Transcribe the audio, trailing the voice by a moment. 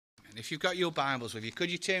if you've got your Bibles with you, could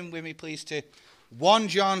you turn with me, please, to 1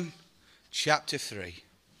 John chapter 3.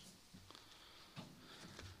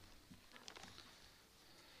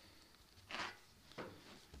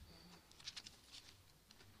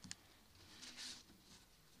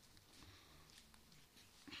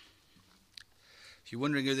 If you're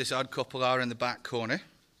wondering who this odd couple are in the back corner,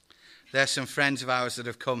 they're some friends of ours that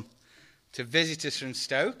have come to visit us from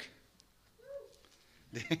Stoke.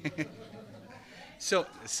 So,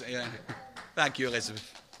 yeah. Thank you,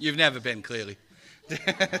 Elizabeth. You've never been, clearly.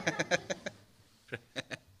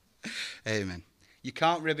 Amen. You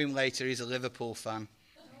can't rib him later. He's a Liverpool fan.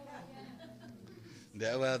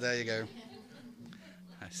 Well, there you go.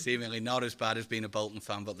 Seemingly not as bad as being a Boulton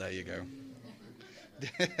fan, but there you go.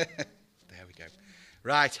 There we go.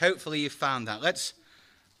 Right, hopefully you found that. Let's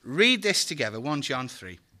read this together, 1 John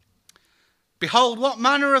 3. Behold, what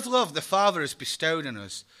manner of love the Father has bestowed on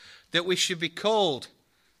us, that we should be called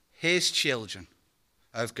his children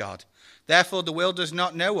of God. Therefore the world does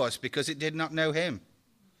not know us, because it did not know him.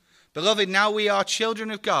 Beloved, now we are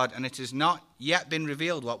children of God, and it has not yet been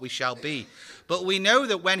revealed what we shall be. But we know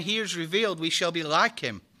that when he is revealed, we shall be like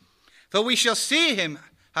him. For we shall see him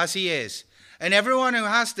as he is. And everyone who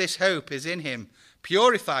has this hope is in him,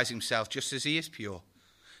 purifies himself just as he is pure.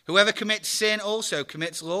 Whoever commits sin also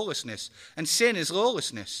commits lawlessness, and sin is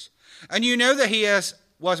lawlessness. And you know that he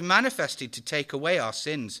was manifested to take away our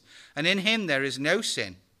sins, and in him there is no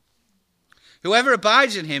sin. Whoever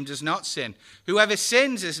abides in him does not sin. Whoever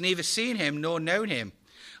sins has neither seen him nor known him.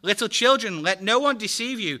 Little children, let no one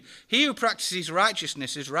deceive you. He who practices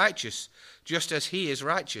righteousness is righteous, just as he is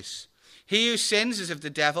righteous. He who sins is of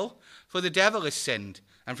the devil, for the devil has sinned,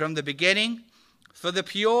 and from the beginning, for the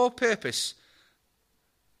pure purpose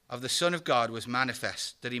of the Son of God was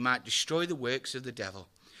manifest, that he might destroy the works of the devil.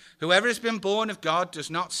 Whoever has been born of God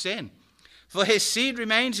does not sin, for his seed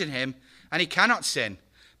remains in him, and he cannot sin,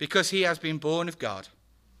 because he has been born of God.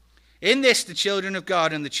 In this the children of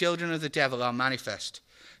God and the children of the devil are manifest.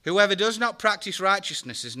 Whoever does not practice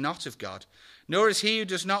righteousness is not of God, nor is he who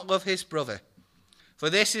does not love his brother.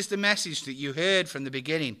 For this is the message that you heard from the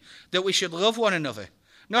beginning, that we should love one another.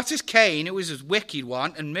 Not as Cain, who was a wicked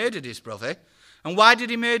one, and murdered his brother. And why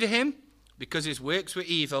did he murder him? Because his works were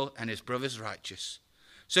evil and his brother's righteous.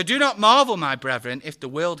 So do not marvel, my brethren, if the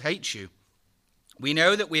world hates you. We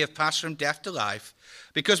know that we have passed from death to life,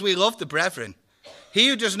 because we love the brethren. He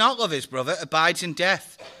who does not love his brother abides in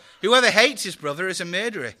death. Whoever hates his brother is a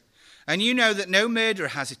murderer. And you know that no murderer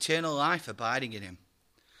has eternal life abiding in him.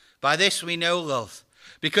 By this we know love,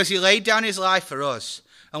 because he laid down his life for us,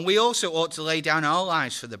 and we also ought to lay down our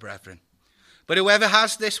lives for the brethren. But whoever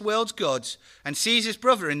has this world's goods and sees his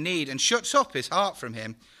brother in need and shuts up his heart from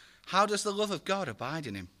him, how does the love of God abide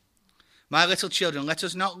in him? My little children, let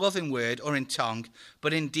us not love in word or in tongue,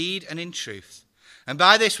 but in deed and in truth. And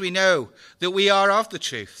by this we know that we are of the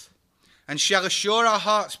truth, and shall assure our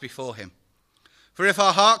hearts before him. For if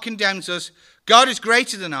our heart condemns us, God is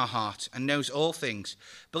greater than our heart and knows all things.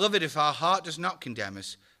 Beloved, if our heart does not condemn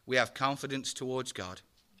us, we have confidence towards God.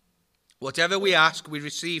 Whatever we ask, we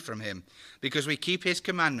receive from him, because we keep his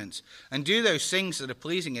commandments and do those things that are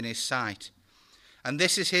pleasing in his sight. And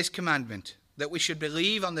this is his commandment, that we should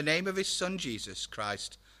believe on the name of his Son, Jesus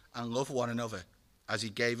Christ, and love one another, as he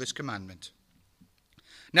gave us commandment.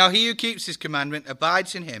 Now he who keeps his commandment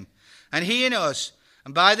abides in him, and he in us,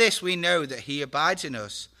 and by this we know that he abides in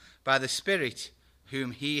us, by the Spirit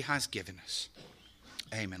whom he has given us.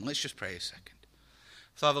 Amen. Let's just pray a second.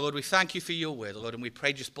 Father, Lord, we thank you for your word, Lord, and we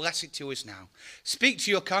pray just bless it to us now. Speak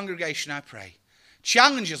to your congregation, I pray.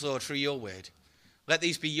 Challenge us, Lord, through your word. Let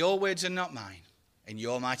these be your words and not mine. In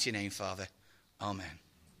your mighty name, Father. Amen.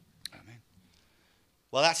 Amen.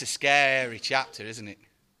 Well, that's a scary chapter, isn't it?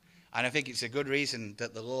 And I think it's a good reason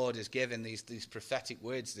that the Lord has given these prophetic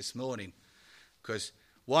words this morning. Because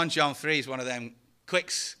 1 John 3 is one of them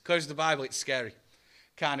close the Bible, it's scary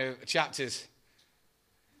kind of chapters.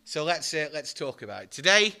 So let's talk about it.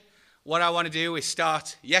 Today, what I want to do is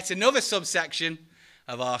start yet another subsection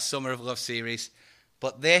of our Summer of Love series.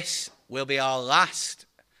 But this will be our last,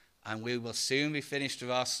 and we will soon be finished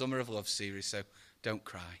with our Summer of Love series, so don't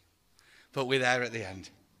cry. But we're there at the end.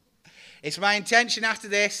 It's my intention after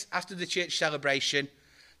this, after the church celebration,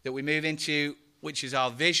 that we move into, which is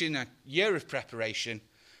our vision, a year of preparation,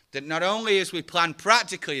 that not only as we plan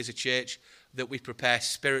practically as a church, that we prepare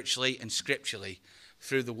spiritually and scripturally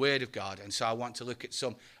through the Word of God. And so I want to look at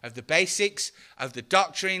some of the basics, of the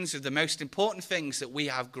doctrines, of the most important things that we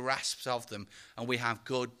have grasps of them, and we have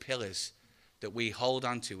good pillars that we hold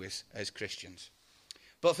on to as Christians.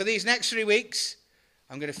 But for these next 3 weeks,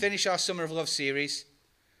 I'm going to finish our Summer of Love series.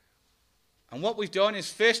 And what we've done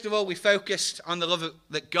is, first of all, we focused on the love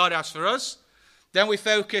that God has for us. Then we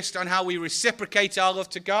focused on how we reciprocate our love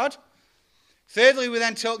to God. Thirdly, we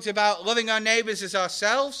then talked about loving our neighbours as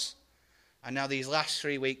ourselves. And now these last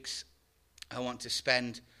 3 weeks, I want to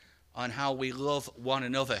spend on how we love one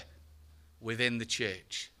another within the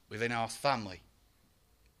church, within our family.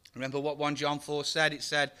 Remember what 1 John 4 said? It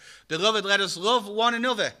said, "Beloved, let us love one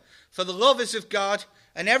another, for the love is of God,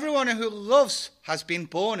 and everyone who loves has been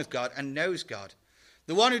born of God and knows God.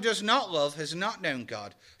 The one who does not love has not known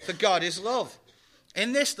God, for God is love.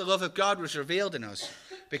 In this the love of God was revealed in us,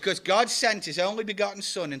 because God sent his only begotten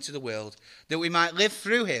Son into the world, that we might live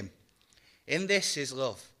through him. In this is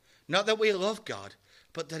love, not that we love God,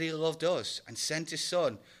 but that he loved us and sent his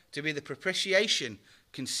Son to be the propitiation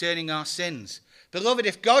concerning our sins. Beloved,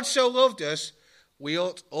 if God so loved us, we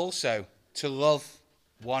ought also to love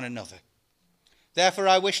one another." Therefore,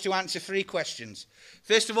 I wish to answer 3 questions.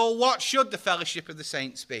 First of all, what should the fellowship of the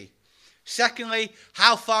saints be? Secondly,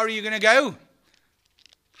 how far are you going to go?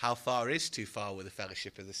 How far is too far with the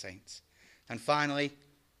fellowship of the saints? And finally,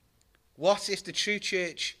 what if the true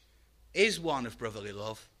church is one of brotherly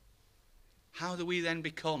love? How do we then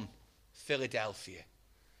become Philadelphia?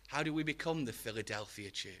 How do we become the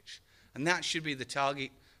Philadelphia church? And that should be the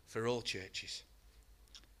target for all churches.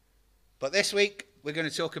 But this week, we're going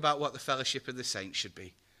to talk about what the fellowship of the saints should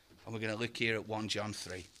be. And we're going to look here at 1 John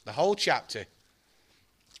 3, the whole chapter.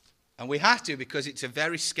 And we have to, because it's a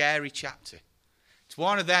very scary chapter. It's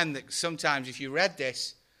one of them that sometimes if you read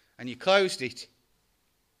this and you closed it,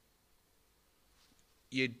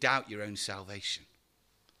 you'd doubt your own salvation.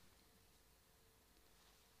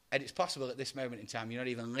 And it's possible at this moment in time you're not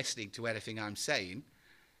even listening to anything I'm saying.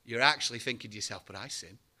 You're actually thinking to yourself, but I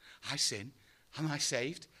sin. I sin. Am I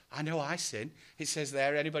saved? I know I sin. It says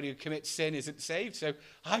there, anybody who commits sin isn't saved. So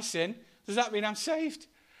I sin. Does that mean I'm saved?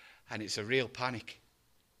 And it's a real panic.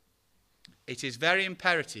 It is very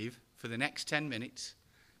imperative for the next 10 minutes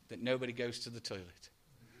that nobody goes to the toilet.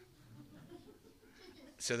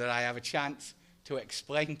 So that I have a chance to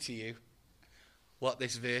explain to you what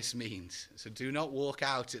this verse means. So do not walk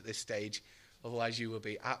out at this stage, otherwise you will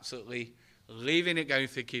be absolutely leaving it going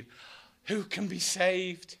thinking, who can be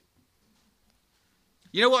saved?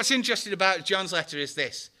 You know what's interesting about John's letter is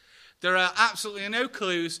this. There are absolutely no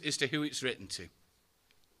clues as to who it's written to.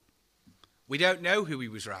 We don't know who he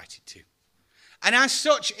was writing to. And as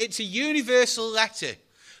such, it's a universal letter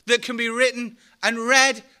that can be written and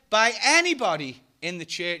read by anybody in the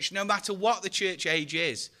church, no matter what the church age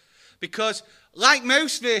is. Because like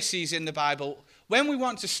most verses in the Bible, when we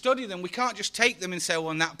want to study them, we can't just take them and say,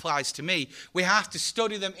 well, that applies to me. We have to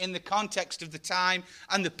study them in the context of the time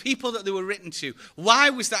and the people that they were written to. Why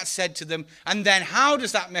was that said to them? And then how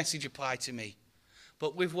does that message apply to me?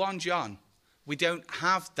 But with 1 John, we don't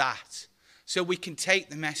have that. So we can take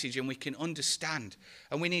the message and we can understand.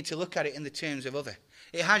 And we need to look at it in the terms of other.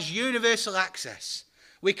 It has universal access.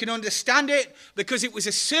 We can understand it because it was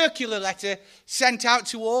a circular letter sent out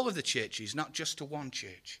to all of the churches, not just to one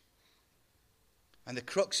church. And the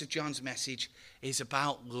crux of John's message is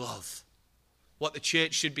about love. What the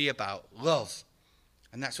church should be about, love.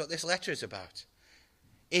 And that's what this letter is about.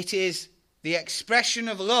 It is the expression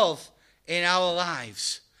of love in our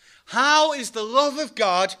lives. How is the love of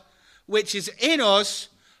God, which is in us,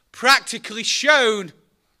 practically shown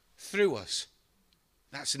through us?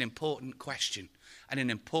 That's an important question and an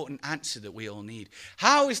important answer that we all need.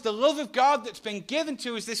 How is the love of God that's been given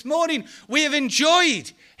to us this morning, we have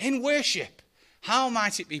enjoyed in worship, how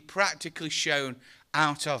might it be practically shown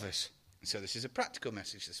out of us? And so this is a practical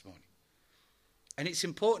message this morning. And it's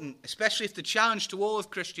important, especially if the challenge to all of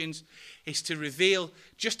Christians is to reveal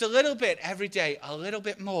just a little bit every day, a little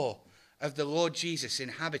bit more of the Lord Jesus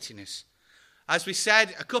inhabiting us. As we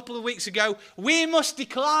said a couple of weeks ago, we must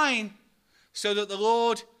decline so that the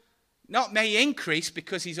Lord not may increase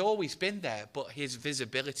because he's always been there, but his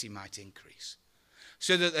visibility might increase.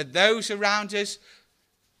 So that those around us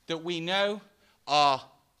that we know, our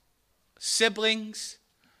siblings,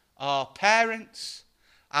 our parents,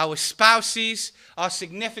 our spouses, our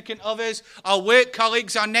significant others, our work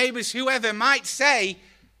colleagues, our neighbours, whoever might say,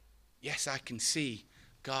 yes, I can see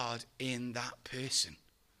God in that person.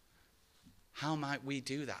 How might we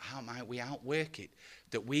do that? How might we outwork it?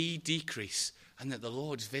 That we decrease and that the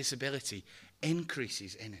Lord's visibility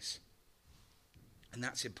increases in us. And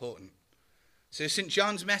that's important. So St.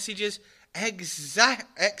 John's message is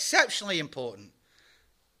exceptionally important.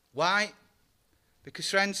 Why? Because,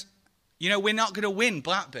 friends, you know, we're not going to win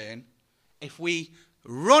Blackburn if we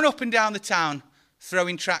run up and down the town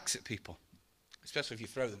throwing tracts at people, especially if you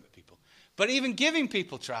throw them at people. But even giving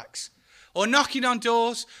people tracts, or knocking on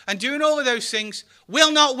doors and doing all of those things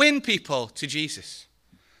will not win people to Jesus.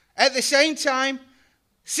 At the same time,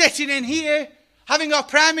 sitting in here, having our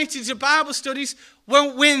prayer meetings and Bible studies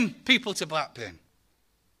won't win people to Blackburn.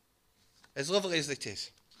 As lovely as it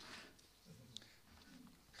is.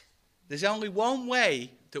 There's only one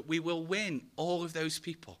way that we will win all of those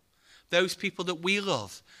people that we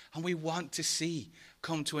love and we want to see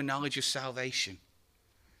come to a knowledge of salvation.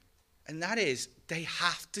 And that is, they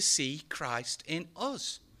have to see Christ in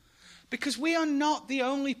us. Because we are not the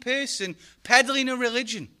only person peddling a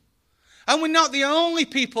religion. And we're not the only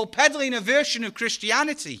people peddling a version of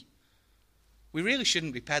Christianity. We really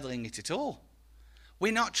shouldn't be peddling it at all.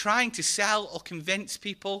 We're not trying to sell or convince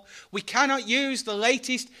people. We cannot use the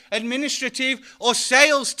latest administrative or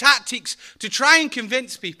sales tactics to try and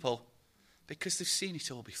convince people because they've seen it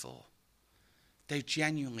all before. They've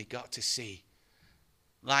genuinely got to see,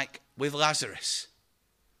 like with Lazarus,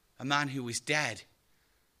 a man who was dead,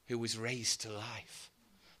 who was raised to life.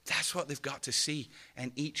 That's what they've got to see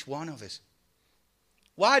in each one of us.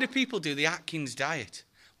 Why do people do the Atkins diet?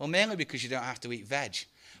 Well, mainly because you don't have to eat veg.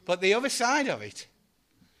 But the other side of it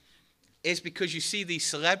is because you see these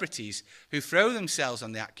celebrities who throw themselves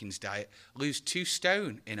on the Atkins diet lose 2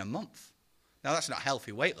 stone in a month. Now, that's not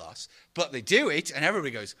healthy weight loss, but they do it, and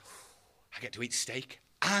everybody goes, I get to eat steak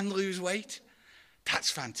and lose weight.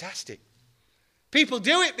 That's fantastic. People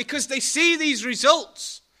do it because they see these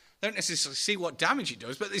results. They don't necessarily see what damage it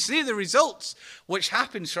does, but they see the results which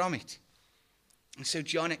happens from it. And so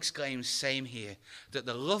John exclaims, same here, that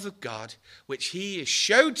the love of God, which he has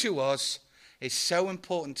showed to us, is so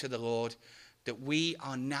important to the Lord that we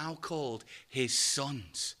are now called his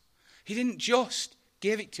sons. He didn't just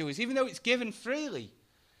give it to us, even though it's given freely.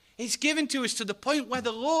 It's given to us to the point where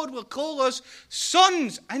the Lord will call us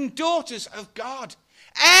sons and daughters of God,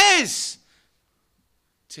 heirs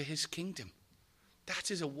to his kingdom.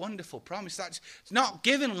 That is a wonderful promise. That's not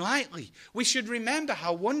given lightly. We should remember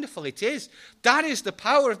how wonderful it is. That is the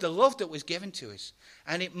power of the love that was given to us.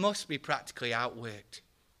 And it must be practically outworked.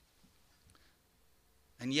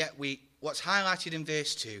 And yet what's highlighted in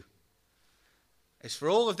verse 2 is for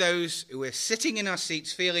all of those who are sitting in our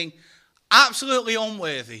seats feeling absolutely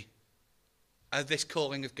unworthy of this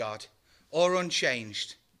calling of God or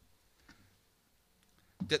unchanged,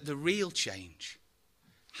 that the real change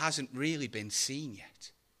hasn't really been seen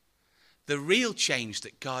yet. The real change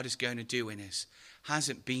that God is going to do in us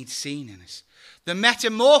hasn't been seen in us. The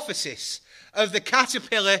metamorphosis of the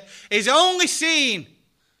caterpillar is only seen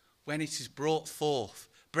when it is brought forth,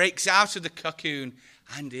 breaks out of the cocoon,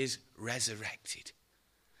 and is resurrected.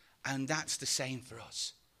 And that's the same for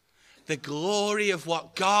us. The glory of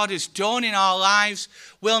what God has done in our lives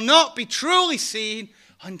will not be truly seen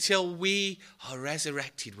until we are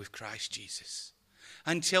resurrected with Christ Jesus.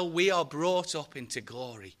 Until we are brought up into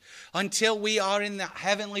glory. Until we are in the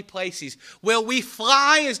heavenly places where we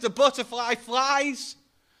fly as the butterfly flies.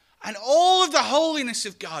 And all of the holiness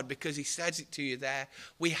of God, because he says it to you there,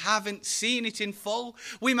 we haven't seen it in full.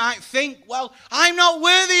 We might think, well, I'm not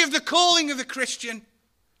worthy of the calling of the Christian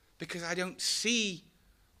because I don't see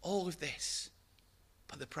all of this.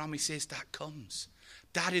 But the promise is that comes.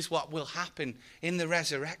 That is what will happen in the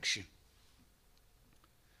resurrection.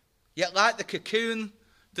 Yet like the cocoon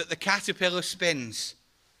that the caterpillar spins,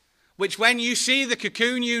 which when you see the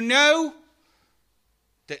cocoon, you know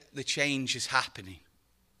that the change is happening.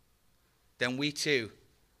 Then we too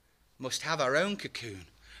must have our own cocoon,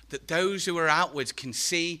 that those who are outwards can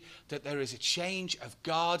see that there is a change of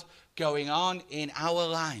God going on in our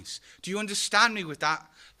lives. Do you understand me with that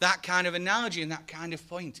kind of analogy and that kind of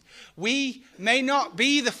point? We may not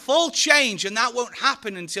be the full change, and that won't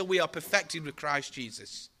happen until we are perfected with Christ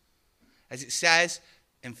Jesus. As it says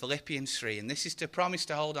in Philippians 3, and this is the promise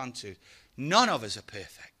to hold on to, none of us are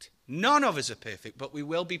perfect. None of us are perfect, but we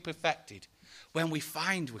will be perfected when we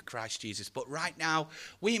find with Christ Jesus. But right now,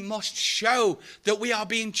 we must show that we are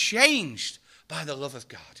being changed by the love of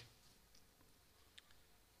God.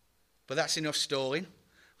 But that's enough stalling.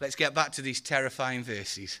 Let's get back to these terrifying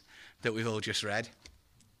verses that we've all just read.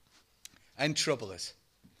 And trouble us.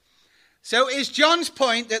 So is John's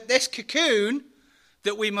point that this cocoon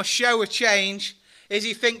that we must show a change is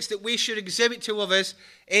he thinks that we should exhibit to others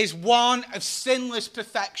is one of sinless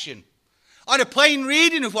perfection. On a plain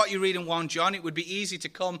reading of what you read in 1 John, it would be easy to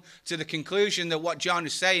come to the conclusion that what John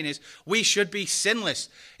is saying is we should be sinless.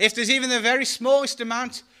 If there's even the very smallest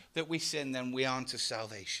amount that we sin, then we aren't of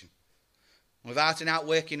salvation. Without an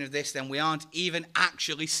outworking of this, then we aren't even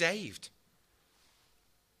actually saved.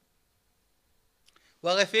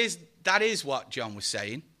 Well, if that is what John was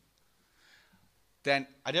saying, then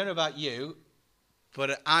I don't know about you,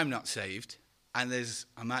 but I'm not saved, and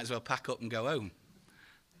I might as well pack up and go home.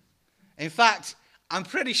 In fact, I'm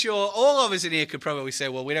pretty sure all of us in here could probably say,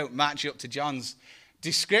 well, we don't match up to John's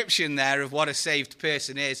description there of what a saved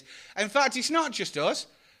person is. In fact, it's not just us.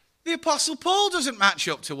 The Apostle Paul doesn't match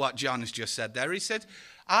up to what John has just said there. He said,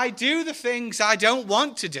 I do the things I don't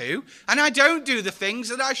want to do, and I don't do the things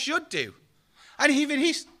that I should do. And even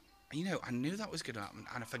he's, I knew that was going to happen,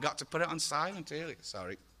 and I forgot to put it on silent earlier.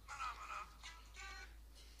 Sorry.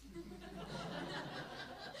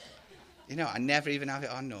 I never even have it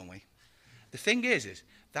on normally. The thing is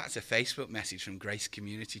that's a Facebook message from Grace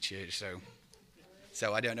Community Church,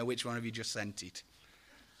 so I don't know which one of you just sent it.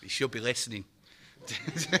 You should be listening.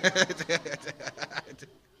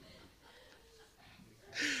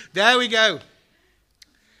 There we go.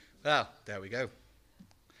 Well, there we go.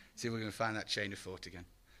 See if we're going to find that chain of thought again.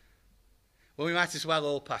 Well, we might as well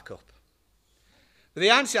all pack up. But the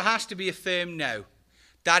answer has to be a firm no.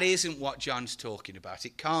 That isn't what John's talking about.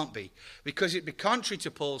 It can't be. Because it'd be contrary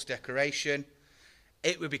to Paul's declaration.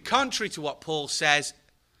 It would be contrary to what Paul says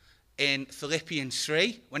in Philippians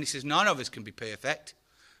 3, when he says none of us can be perfect.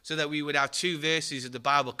 So that we would have two verses of the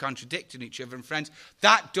Bible contradicting each other. And friends,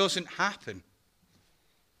 that doesn't happen.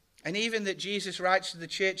 And even that Jesus writes to the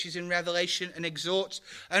churches in Revelation and exhorts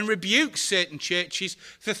and rebukes certain churches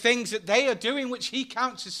for things that they are doing which he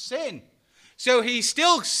counts as sin. So he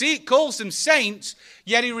still calls them saints,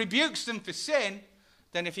 yet he rebukes them for sin.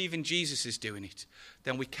 Then if even Jesus is doing it,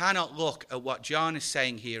 then we cannot look at what John is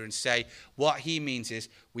saying here and say what he means is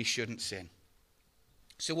we shouldn't sin.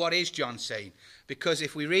 So what is John saying? Because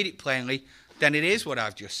if we read it plainly, then it is what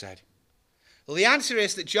I've just said. Well, the answer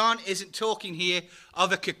is that John isn't talking here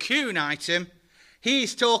of a cocoon item.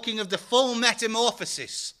 He's talking of the full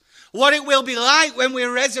metamorphosis. What it will be like when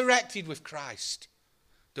we're resurrected with Christ.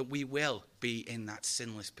 That we will be in that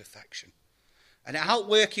sinless perfection. An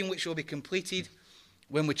outworking which will be completed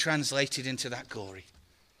when we're translated into that glory.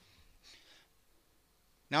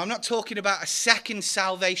 Now, I'm not talking about a second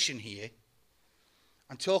salvation here.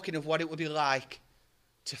 I'm talking of what it will be like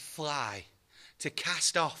to fly, to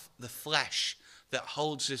cast off the flesh that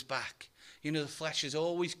holds us back. The flesh is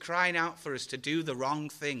always crying out for us to do the wrong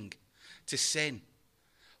thing, to sin.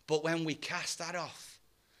 But when we cast that off,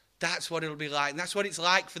 that's what it'll be like. And that's what it's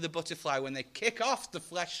like for the butterfly when they kick off the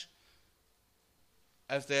flesh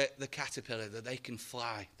of the caterpillar, that they can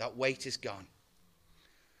fly. That weight is gone.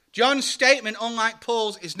 John's statement, unlike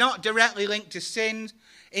Paul's, is not directly linked to sin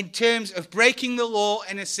in terms of breaking the law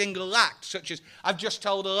in a single act, such as I've just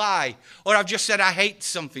told a lie, or I've just said I hate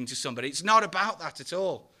something to somebody. It's not about that at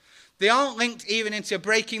all. They aren't linked even into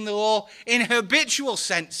breaking the law in a habitual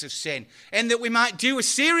sense of sin, in that we might do a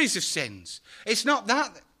series of sins. It's not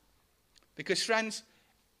that. Because, friends,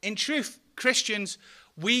 in truth, Christians,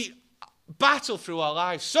 we battle through our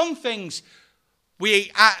lives. Some things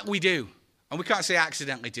we do. And we can't say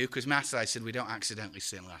accidentally do, because Matt and I said we don't accidentally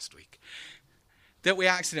sin last week. But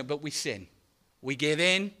we sin. We give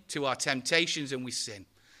in to our temptations and we sin.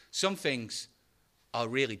 Some things are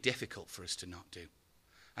really difficult for us to not do.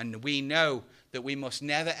 And we know that we must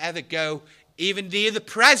never ever go even near the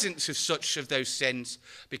presence of those sins,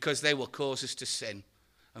 because they will cause us to sin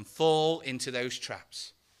and fall into those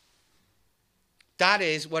traps. That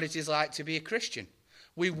is what it is like to be a Christian.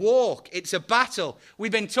 We walk. It's a battle.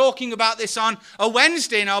 We've been talking about this on a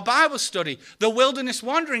Wednesday in our Bible study. The wilderness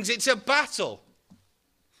wanderings. It's a battle.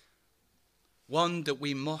 One that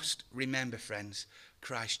we must remember, friends.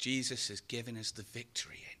 Christ Jesus has given us the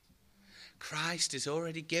victory in. Christ has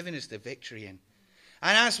already given us the victory in.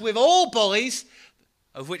 And as with all bullies,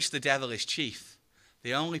 of which the devil is chief,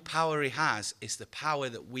 the only power he has is the power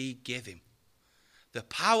that we give him. The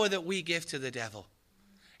power that we give to the devil.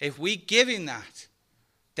 If we give him that,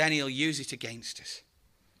 then he'll use it against us.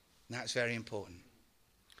 And that's very important.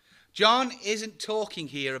 John isn't talking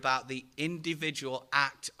here about the individual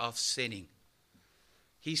act of sinning.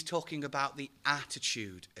 He's talking about the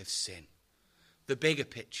attitude of sin. The bigger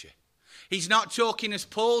picture. He's not talking as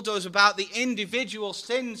Paul does about the individual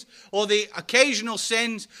sins or the occasional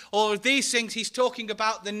sins or these things. He's talking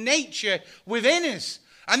about the nature within us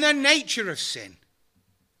and the nature of sin,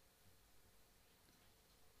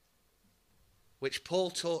 which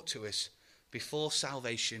Paul taught to us before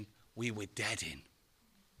salvation we were dead in.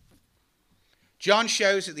 John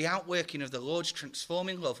shows that the outworking of the Lord's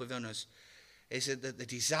transforming love within us is that the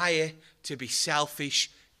desire to be selfish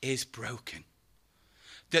is broken.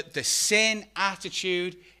 That the sin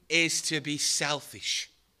attitude is to be selfish.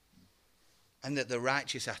 And that the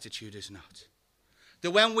righteous attitude is not.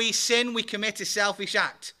 That when we sin, we commit a selfish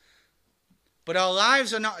act. But our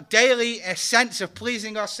lives are not daily a sense of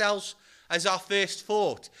pleasing ourselves as our first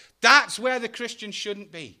thought. That's where the Christian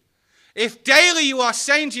shouldn't be. If daily you are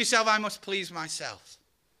saying to yourself, I must please myself,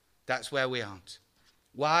 that's where we aren't.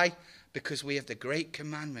 Why? Because we have the great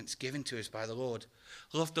commandments given to us by the Lord.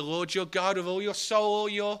 Love the Lord your God with all your soul, all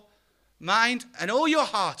your mind, and all your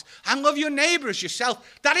heart. And love your neighbour as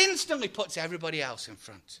yourself. That instantly puts everybody else in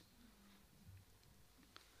front.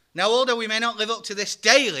 Now, although we may not live up to this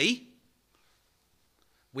daily,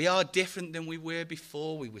 we are different than we were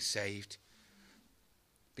before we were saved.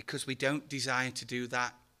 Because we don't desire to do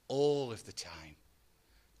that all of the time.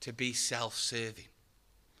 To be self-serving.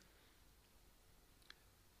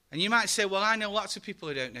 And you might say, well, I know lots of people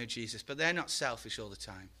who don't know Jesus, but they're not selfish all the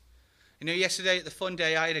time. You know, yesterday at the fun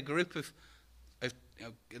day, I had a group of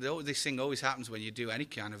this thing always happens when you do any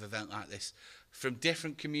kind of event like this, from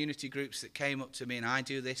different community groups that came up to me, and I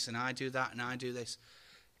do this, and I do that, and I do this.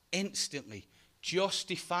 Instantly,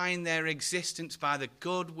 justifying their existence by the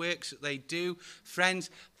good works that they do. Friends,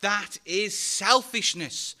 that is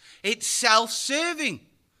selfishness. It's self-serving.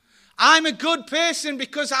 I'm a good person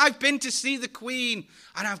because I've been to see the Queen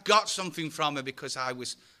and I've got something from her because I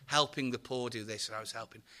was helping the poor do this and I was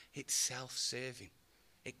helping. It's self-serving.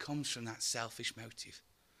 It comes from that selfish motive.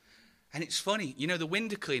 And it's funny, you know, the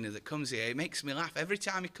window cleaner that comes here, it makes me laugh. Every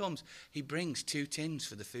time he comes, he brings 2 tins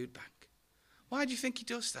for the food bank. Why do you think he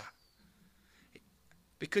does that?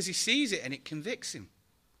 Because he sees it and it convicts him.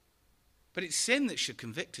 But it's sin that should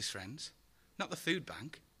convict us, friends, not the food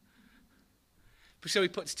bank. So he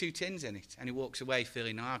puts 2 tins in it and he walks away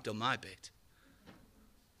feeling, oh, I've done my bit.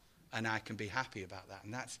 And I can be happy about that.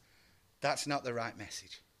 And that's not the right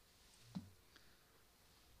message.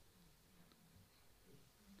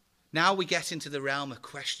 Now we get into the realm of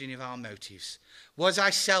questioning of our motives. Was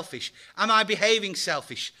I selfish? Am I behaving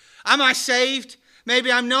selfish? Am I saved?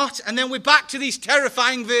 Maybe I'm not. And then we're back to these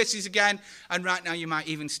terrifying verses again. And right now you might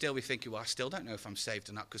even still be thinking, well, I still don't know if I'm saved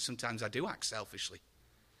or not, because sometimes I do act selfishly.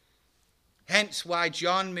 Hence why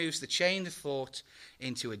John moves the chain of thought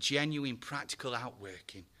into a genuine practical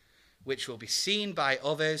outworking, which will be seen by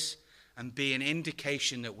others and be an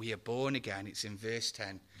indication that we are born again. It's in verse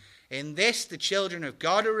 10. In this the children of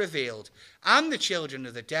God are revealed, and the children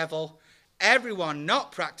of the devil. Everyone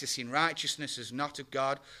not practicing righteousness is not of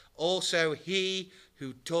God. Also he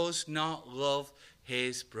who does not love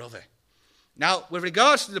his brother. Now, with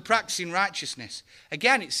regards to the practicing righteousness,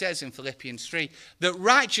 again it says in Philippians 3 that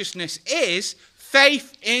righteousness is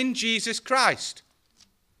faith in Jesus Christ.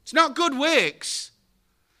 It's not good works.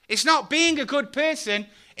 It's not being a good person.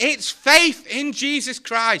 It's faith in Jesus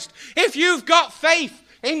Christ. If you've got faith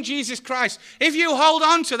in Jesus Christ, if you hold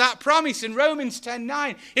on to that promise in Romans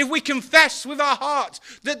 10:9, if we confess with our hearts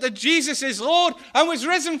that Jesus is Lord and was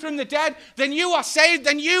risen from the dead, then you are saved,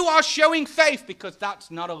 then you are showing faith, because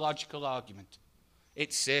that's not a logical argument.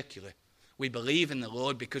 It's circular. We believe in the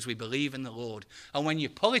Lord because we believe in the Lord. And when you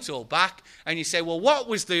pull it all back and you say, well, what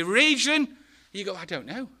was the reason? You go, I don't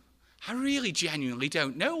know. I really genuinely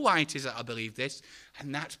don't know why it is that I believe this.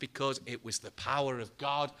 And that's because it was the power of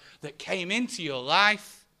God that came into your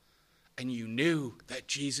life and you knew that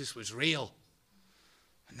Jesus was real.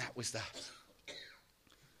 And that was that.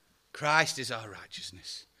 Christ is our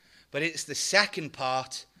righteousness. But it's the second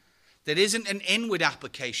part that isn't an inward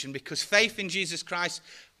application, because faith in Jesus Christ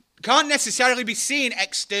can't necessarily be seen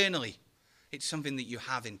externally. It's something that you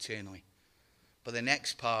have internally. But the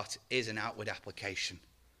next part is an outward application.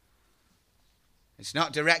 It's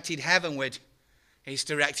not directed heavenward. It's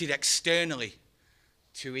directed externally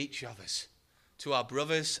to each of us, to our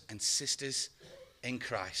brothers and sisters in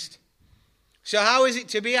Christ. So how is it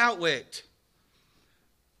to be outworked?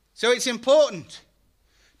 So it's important.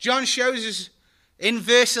 John shows us in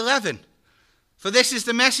verse 11, for this is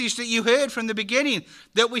the message that you heard from the beginning,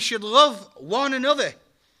 that we should love one another.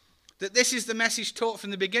 That this is the message taught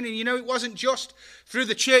from the beginning. You know, it wasn't just through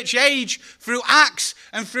the church age, through Acts,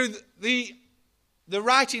 and through the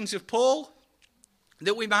writings of Paul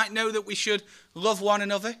that we might know that we should love one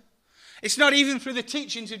another. It's not even through the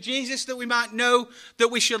teachings of Jesus that we might know that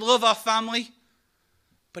we should love our family.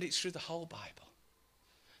 But it's through the whole Bible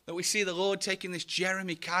that we see the Lord taking this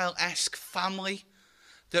Jeremy Kyle-esque family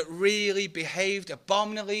that really behaved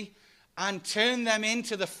abominably and turned them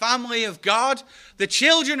into the family of God, the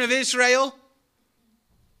children of Israel,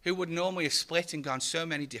 who would normally have split and gone so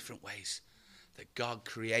many different ways. That God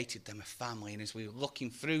created them a family. And as we're looking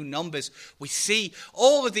through Numbers, we see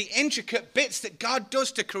all of the intricate bits that God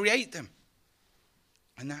does to create them.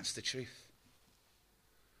 And that's the truth.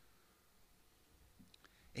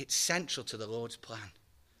 It's central to the Lord's plan.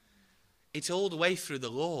 It's all the way through the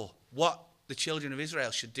law what the children of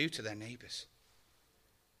Israel should do to their neighbours.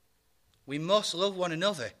 We must love one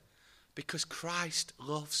another, Because Christ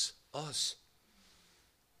loves us.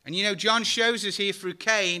 And you know, John shows us here through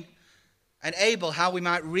Cain and Abel how we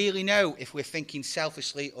might really know if we're thinking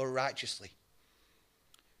selfishly or righteously.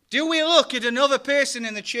 Do we look at another person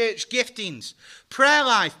in the church giftings, prayer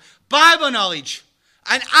life, Bible knowledge,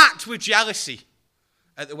 and act with jealousy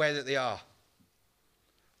at the way that they are?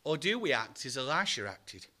 Or do we act as Elisha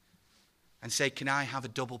acted and say, can I have a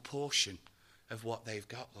double portion of what they've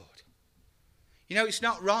got, Lord? You know, it's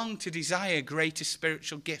not wrong to desire greater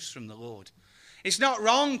spiritual gifts from the Lord. It's not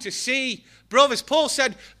wrong to see brothers. Paul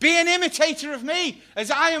said, be an imitator of me as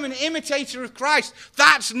I am an imitator of Christ.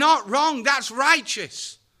 That's not wrong. That's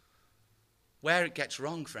righteous. Where it gets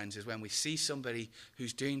wrong, friends, is when we see somebody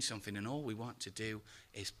who's doing something and all we want to do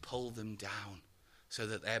is pull them down so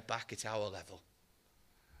that they're back at our level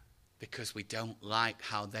because we don't like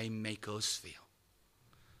how they make us feel.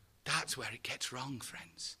 That's where it gets wrong,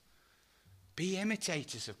 friends. Be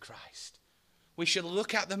imitators of Christ. We should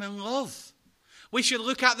look at them in love. We should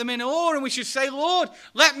look at them in awe and we should say, Lord,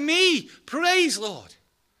 let me praise, Lord.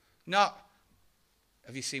 Not,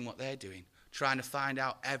 have you seen what they're doing? Trying to find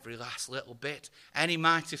out every last little bit, any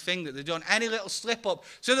mighty thing that they've done, any little slip up,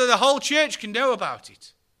 so that the whole church can know about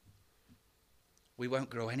it. We won't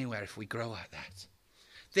grow anywhere if we grow like that.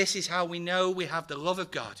 This is how we know we have the love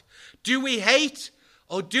of God. Do we hate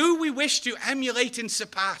or do we wish to emulate and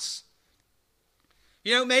surpass?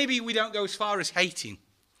 You know, maybe we don't go as far as hating.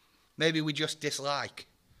 Maybe we just dislike.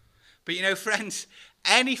 But you know, friends,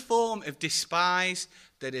 any form of despise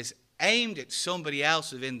that is aimed at somebody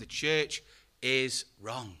else within the church is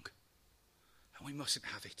wrong. And we mustn't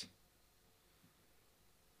have it.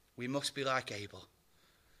 We must be like Abel,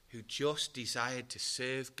 who just desired to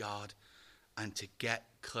serve God and to get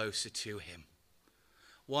closer to him.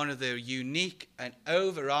 One of the unique and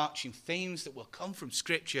overarching themes that will come from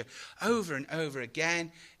Scripture over and over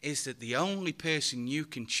again is that the only person you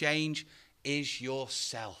can change is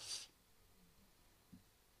yourself.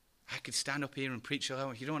 I could stand up here and preach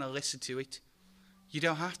alone. If you don't want to listen to it, you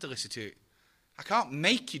don't have to listen to it. I can't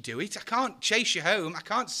make you do it. I can't chase you home. I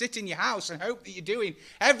can't sit in your house and hope that you're doing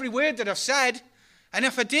every word that I've said. And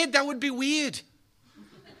if I did, that would be weird.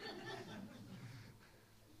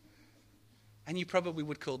 And you probably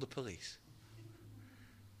would call the police.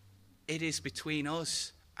 It is between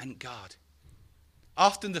us and God.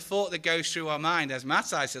 Often the thought that goes through our mind, as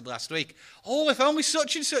Matsai said last week, oh, if only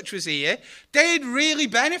such and such was here, they'd really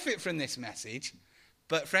benefit from this message.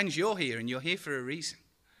 But friends, you're here and you're here for a reason.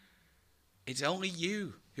 It's only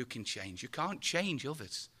you who can change. You can't change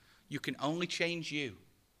others. You can only change you.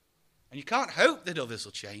 And you can't hope that others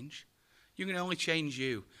will change. You can only change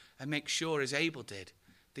you and make sure, as Abel did,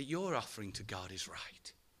 that your offering to God is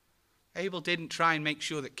right. Abel didn't try and make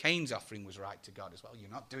sure that Cain's offering was right to God as well. You're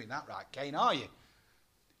not doing that right, Cain, are you?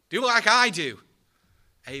 Do like I do.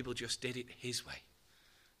 Abel just did it his way,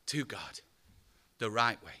 to God, the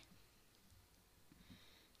right way.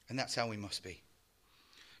 And that's how we must be.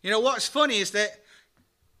 You know, what's funny is that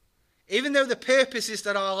even though the purpose is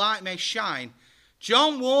that our light may shine,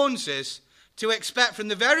 John warns us to expect from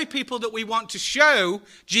the very people that we want to show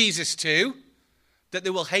Jesus to, that they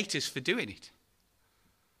will hate us for doing it.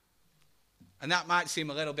 And that might seem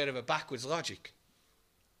a little bit of a backwards logic.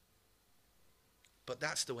 But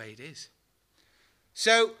that's the way it is.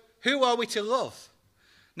 So, who are we to love?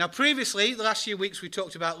 Now, previously, the last few weeks, we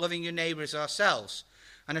talked about loving your neighbour as ourselves.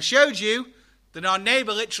 And I showed you that our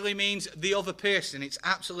neighbour literally means the other person. It's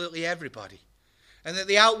absolutely everybody. And that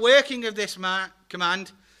the outworking of this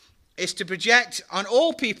command is to project on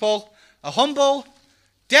all people a humble,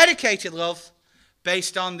 dedicated love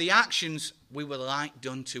based on the actions we would like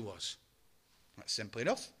done to us. That's simple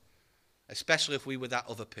enough, especially if we were that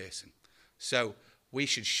other person. So we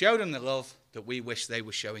should show them the love that we wish they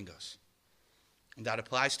were showing us. And that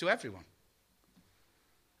applies to everyone.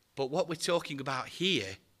 But what we're talking about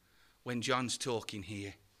here, when John's talking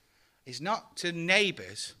here, is not to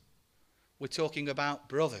neighbours. We're talking about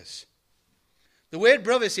brothers. The word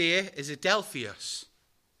brothers here is adelphios.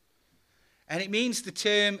 And it means the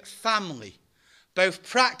term family, both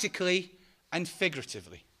practically and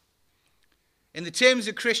figuratively. In the terms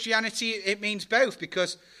of Christianity, it means both,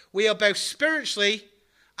 because we are both spiritually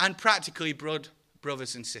and practically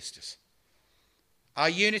brothers and sisters. Our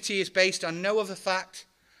unity is based on no other fact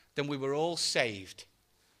than we were all saved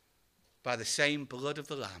by the same blood of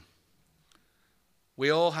the Lamb. We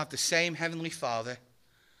all have the same Heavenly Father.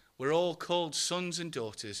 We're all called sons and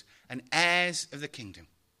daughters and heirs of the kingdom.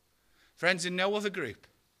 Friends, in no other group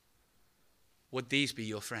would these be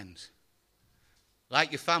your friends.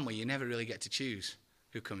 Like your family, you never really get to choose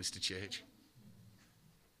who comes to church.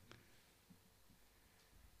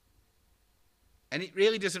 And it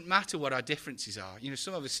really doesn't matter what our differences are. You know,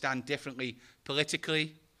 some of us stand differently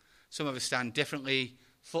politically. Some of us stand differently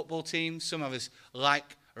football teams. Some of us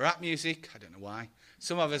like rap music. I don't know why.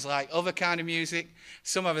 Some of us like other kind of music.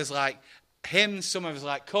 Some of us like hymns. Some of us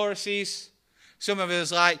like choruses. Some of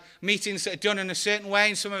us like meetings that are done in a certain way.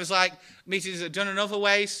 And some of us like meetings that are done in other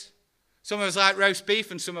ways. Some of us like roast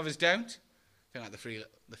beef and some of us don't. I think like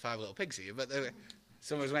the 5 little pigs here. But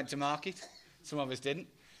some of us went to market. Some of us didn't.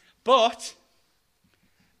 But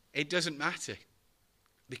it doesn't matter,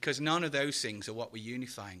 because none of those things are what we're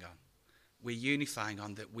unifying on. We're unifying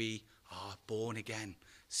on that we are born again,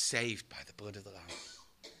 saved by the blood of the Lamb.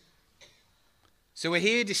 So we're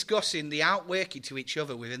here discussing the outworking to each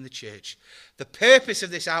other within the church. The purpose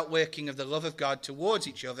of this outworking of the love of God towards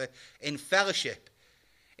each other in fellowship.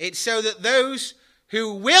 It's so that those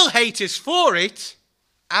who will hate us for it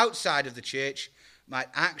outside of the church might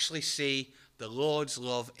actually see the Lord's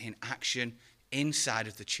love in action inside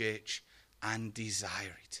of the church and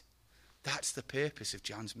desire it. That's the purpose of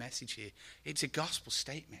John's message here. It's a gospel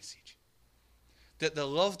state message. That the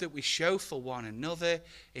love that we show for one another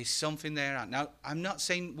is something there. Now, I'm not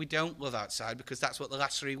saying we don't love outside, because that's what the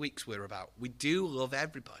last 3 weeks were about. We do love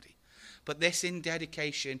everybody. But this in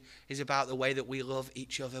dedication is about the way that we love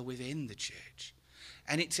each other within the church.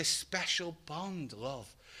 And it's a special bond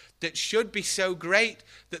love that should be so great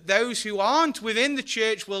that those who aren't within the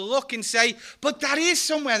church will look and say, but that is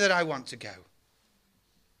somewhere that I want to go.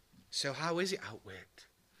 So how is it outworked?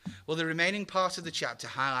 Well, the remaining part of the chapter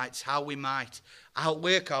highlights how we might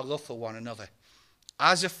outwork our love for one another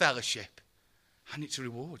as a fellowship and its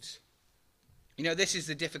rewards. You know, this is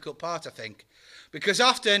the difficult part, I think, because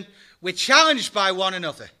often we're challenged by one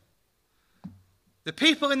another. The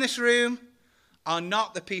people in this room are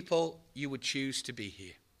not the people you would choose to be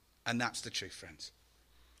here. And that's the truth, friends.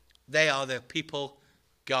 They are the people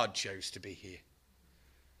God chose to be here.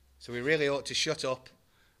 So we really ought to shut up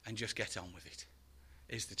and just get on with it,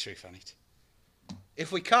 is the truth on it.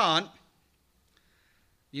 If we can't,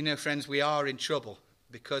 you know, friends, we are in trouble,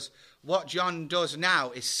 because what John does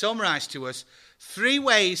now is summarize to us 3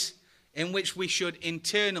 ways in which we should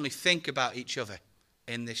internally think about each other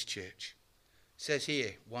in this church. It says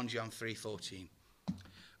here, 1 John 3:14.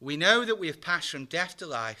 We know that we have passed from death to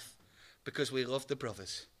life because we love the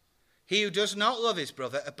brothers. He who does not love his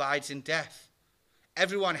brother abides in death.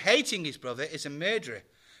 Everyone hating his brother is a murderer,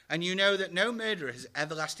 and you know that no murderer has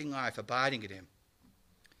everlasting life abiding in him.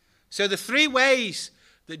 So the 3 ways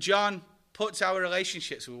that John puts our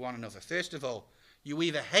relationships with one another. First of all, you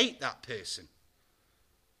either hate that person.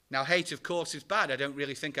 Now, hate, of course, is bad. I don't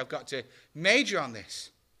really think I've got to major on this.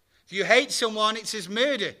 If you hate someone, it's as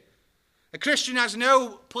murder. A Christian has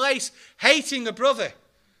no place hating a brother,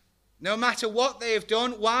 no matter what they have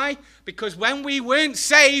done. Why? Because when we weren't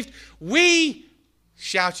saved, we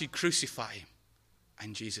shouted, crucify him.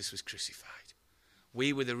 And Jesus was crucified.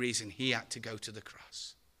 We were the reason he had to go to the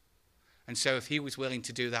cross. And so if he was willing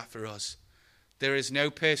to do that for us, there is no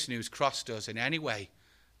person who's crossed us in any way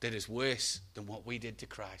that is worse than what we did to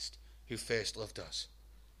Christ, who first loved us.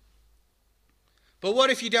 But what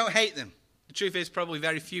if you don't hate them? The truth is, probably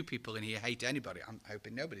very few people in here hate anybody. I'm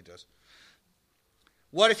hoping nobody does.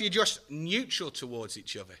 What if you're just neutral towards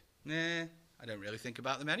each other? Nah, I don't really think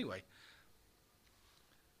about them anyway.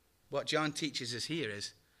 What John teaches us here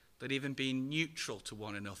is that even being neutral to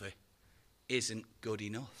one another isn't good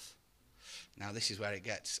enough. Now, this is where it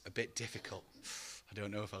gets a bit difficult. I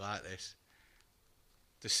don't know if I like this.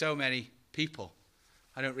 There's so many people.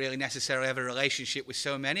 I don't really necessarily have a relationship with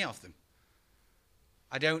so many of them.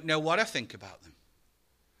 I don't know what I think about them.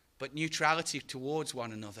 But neutrality towards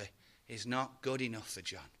one another is not good enough for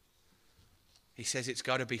John. He says it's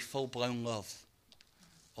got to be full-blown love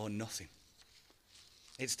or nothing.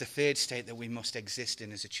 It's the 3rd state that we must exist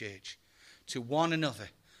in as a church. To one another,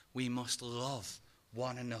 we must love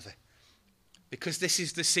one another. Because this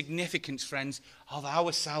is the significance, friends, of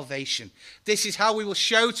our salvation. This is how we will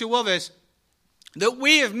show to others that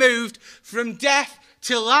we have moved from death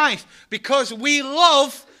to life, because we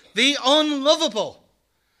love the unlovable.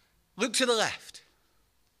 Look to the left.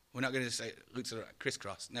 We're not going to say look to the right,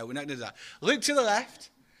 crisscross. No, we're not going to do that. Look to the left.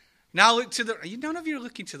 Now look to the right. None of you are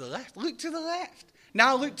looking to the left. Look to the left.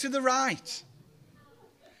 Now look to the right.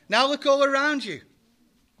 Now look all around you.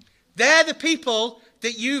 They're the people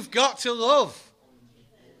that you've got to love.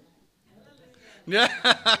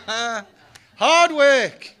 Hard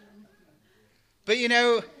work. But you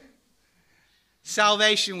know,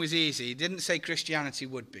 salvation was easy. He didn't say Christianity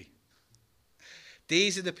would be.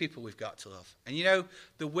 These are the people we've got to love. And you know,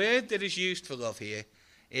 the word that is used for love here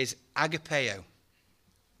is agapeo,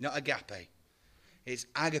 not agape. It's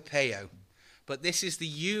agapeo. But this is the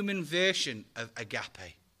human version of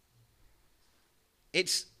agape.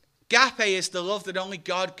 Agape is the love that only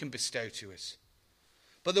God can bestow to us.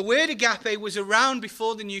 But the word agape was around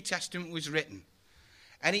before the New Testament was written.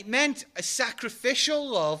 And it meant a sacrificial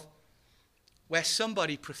love where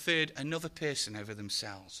somebody preferred another person over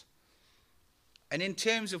themselves. And in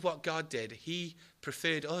terms of what God did, he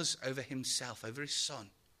preferred us over himself, over his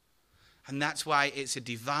son. And that's why it's a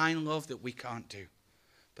divine love that we can't do.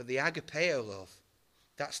 But the agapeo love,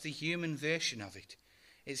 that's the human version of it.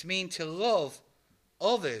 It's mean to love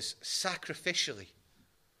others sacrificially.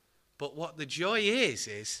 But what the joy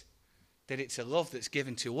is that it's a love that's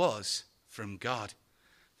given to us from God.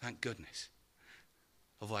 Thank goodness.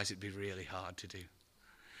 Otherwise it'd be really hard to do.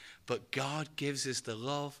 But God gives us the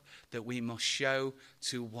love that we must show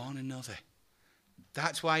to one another.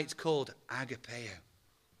 That's why it's called agapeo.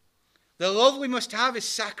 The love we must have is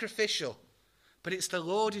sacrificial. But it's the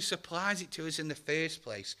Lord who supplies it to us in the first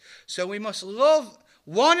place. So we must love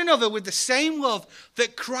one another with the same love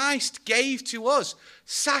that Christ gave to us,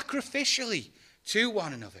 sacrificially to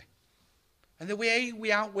one another. And the way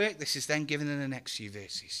we outwork this is then given in the next few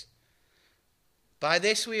verses. By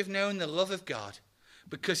this we have known the love of God,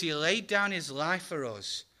 because he laid down his life for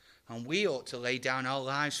us, and we ought to lay down our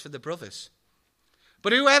lives for the brothers.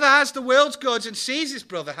 But whoever has the world's goods and sees his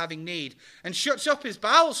brother having need, and shuts up his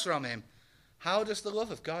bowels from him, how does the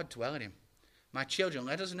love of God dwell in him? My children,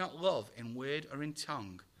 let us not love in word or in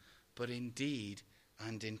tongue, but in deed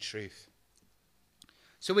and in truth.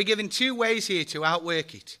 So we're given two ways here to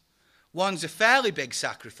outwork it. One's a fairly big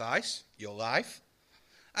sacrifice, your life,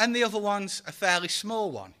 and the other one's a fairly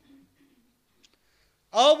small one.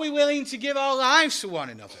 Are we willing to give our lives to one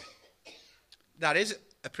another? That is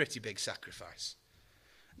a pretty big sacrifice.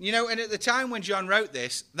 You know, and at the time when John wrote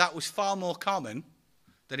this, that was far more common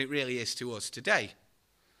than it really is to us today.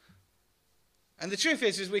 And the truth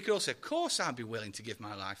is we could all say, of course I'd be willing to give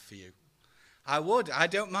my life for you. I would. I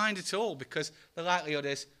don't mind at all, because the likelihood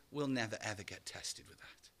is we'll never ever get tested with that.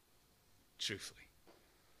 Truthfully.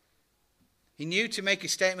 He knew to make a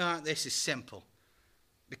statement like this is simple,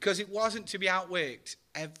 because it wasn't to be outworked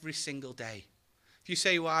every single day. If you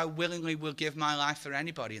say, well, I willingly will give my life for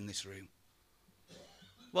anybody in this room,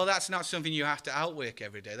 well, that's not something you have to outwork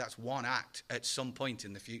every day. That's one act at some point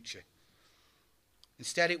in the future.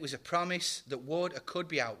 Instead, it was a promise that would or could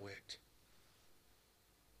be outworked.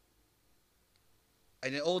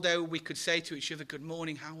 And although we could say to each other, good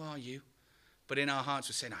morning, how are you? But in our hearts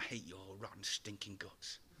we're saying, I hate your rotten, stinking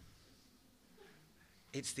guts.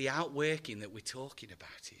 It's the outworking that we're talking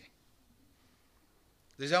about here.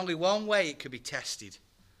 There's only one way it could be tested.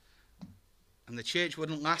 And the church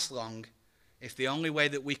wouldn't last long if the only way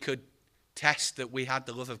that we could test that we had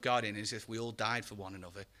the love of God in is if we all died for one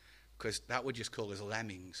another, because that would just call us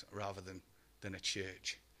lemmings rather than a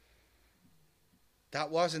church.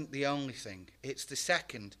 That wasn't the only thing. It's the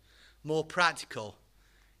second, more practical,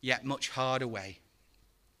 yet much harder way.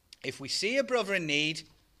 If we see a brother in need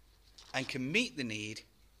and can meet the need,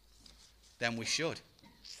 then we should.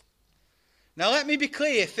 Now let me be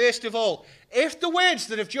clear, first of all, if the words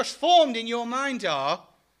that have just formed in your mind are,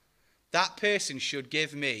 that person should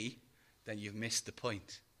give me, then you've missed the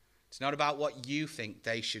point. It's not about what you think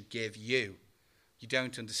they should give you. You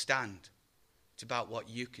don't understand. It's about what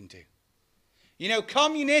you can do. You know,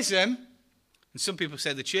 communism, and some people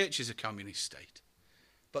say the church is a communist state,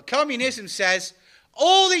 but communism says,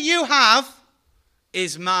 all that you have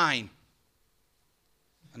is mine.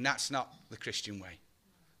 And that's not the Christian way.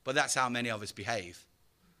 But that's how many of us behave.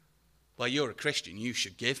 Well, you're a Christian, you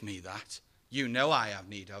should give me that. You know I have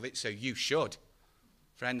need of it, so you should.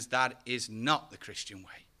 Friends, that is not the Christian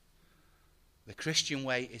way. The Christian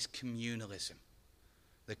way is communalism.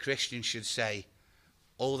 The Christian should say,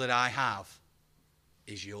 all that I have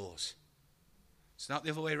is yours. It's not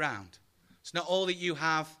the other way around. It's not all that you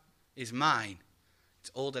have is mine.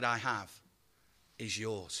 It's all that I have is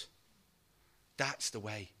yours. That's the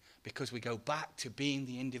way, because we go back to being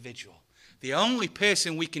the individual. The only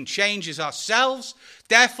person we can change is ourselves.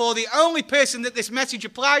 Therefore, the only person that this message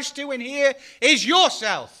applies to in here is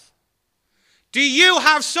yourself. Do you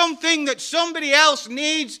have something that somebody else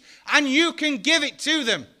needs and you can give it to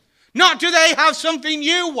them? Not do they have something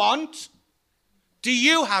you want. Do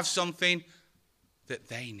you have something that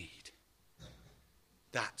they need?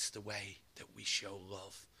 That's the way that we show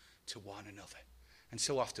love to one another. And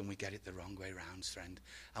so often we get it the wrong way round, friend.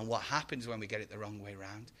 And what happens when we get it the wrong way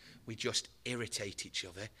round? We just irritate each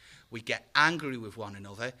other. We get angry with one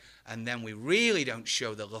another. And then we really don't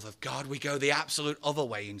show the love of God. We go the absolute other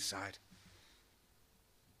way inside.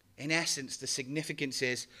 In essence, the significance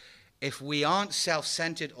is, if we aren't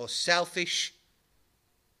self-centered or selfish,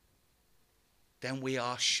 then we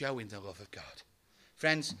are showing the love of God.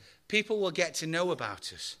 Friends, people will get to know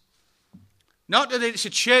about us. Not that it's a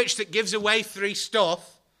church that gives away free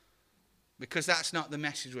stuff, because that's not the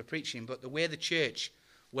message we're preaching, but that we're the church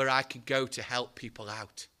where I could go to help people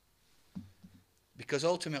out. Because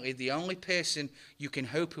ultimately, the only person you can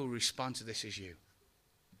hope will respond to this is you.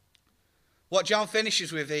 What John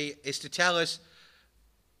finishes with is to tell us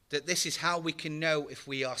that this is how we can know if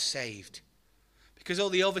we are saved. Because all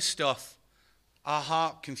the other stuff, our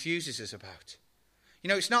heart confuses us about. You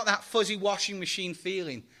know, it's not that fuzzy washing machine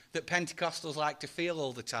feeling that Pentecostals like to feel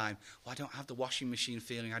all the time. Well, I don't have the washing machine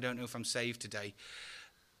feeling. I don't know if I'm saved today.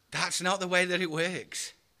 That's not the way that it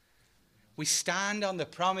works. We stand on the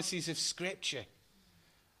promises of Scripture.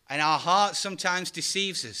 And our heart sometimes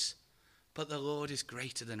deceives us. But the Lord is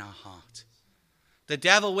greater than our heart. The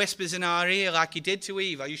devil whispers in our ear like he did to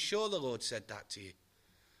Eve. Are you sure the Lord said that to you?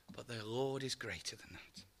 But the Lord is greater than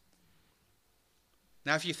that.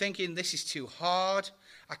 Now, if you're thinking this is too hard,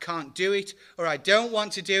 I can't do it, or I don't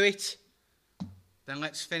want to do it, then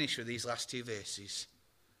let's finish with these last two verses.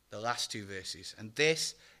 The last two verses. And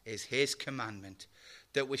this is his commandment,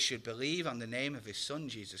 that we should believe on the name of his Son,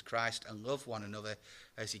 Jesus Christ, and love one another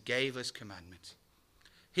as he gave us commandment.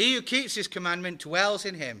 He who keeps his commandment dwells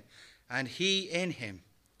in him, and he in him.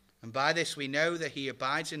 And by this we know that he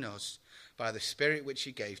abides in us, by the Spirit which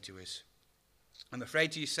he gave to us. I'm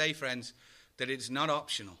afraid to say, friends, that it's not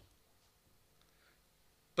optional.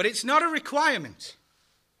 But it's not a requirement.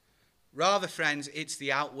 Rather, friends, it's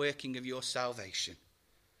the outworking of your salvation.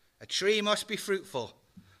 A tree must be fruitful,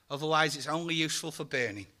 otherwise it's only useful for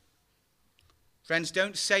burning. Friends,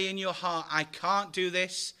 don't say in your heart, I can't do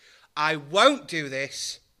this, I won't do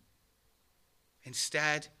this.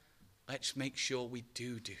 Instead, let's make sure we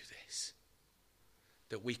do this.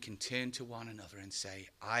 That we can turn to one another and say,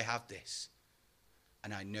 I have this,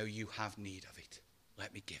 and I know you have need of it.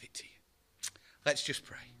 Let me give it to you. Let's just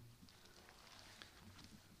pray.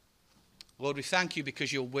 Lord, we thank you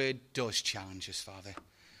because your word does challenge us, Father.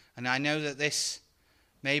 And I know that this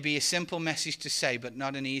may be a simple message to say, but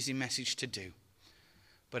not an easy message to do.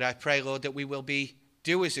 But I pray, Lord, that we will be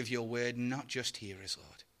doers of your word, not just hearers,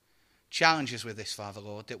 Lord. Challenge us with this, Father,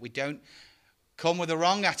 Lord, that we don't come with a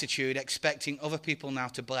wrong attitude expecting other people now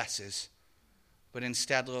to bless us. But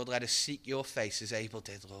instead, Lord, let us seek your face as Abel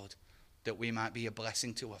did, Lord, that we might be a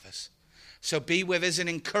blessing to others. So be with us and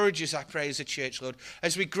encourage us, I pray, as a church, Lord,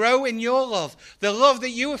 as we grow in your love, the love that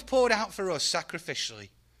you have poured out for us sacrificially,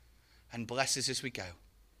 and bless us as we go.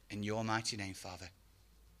 In your mighty name, Father.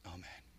 Amen.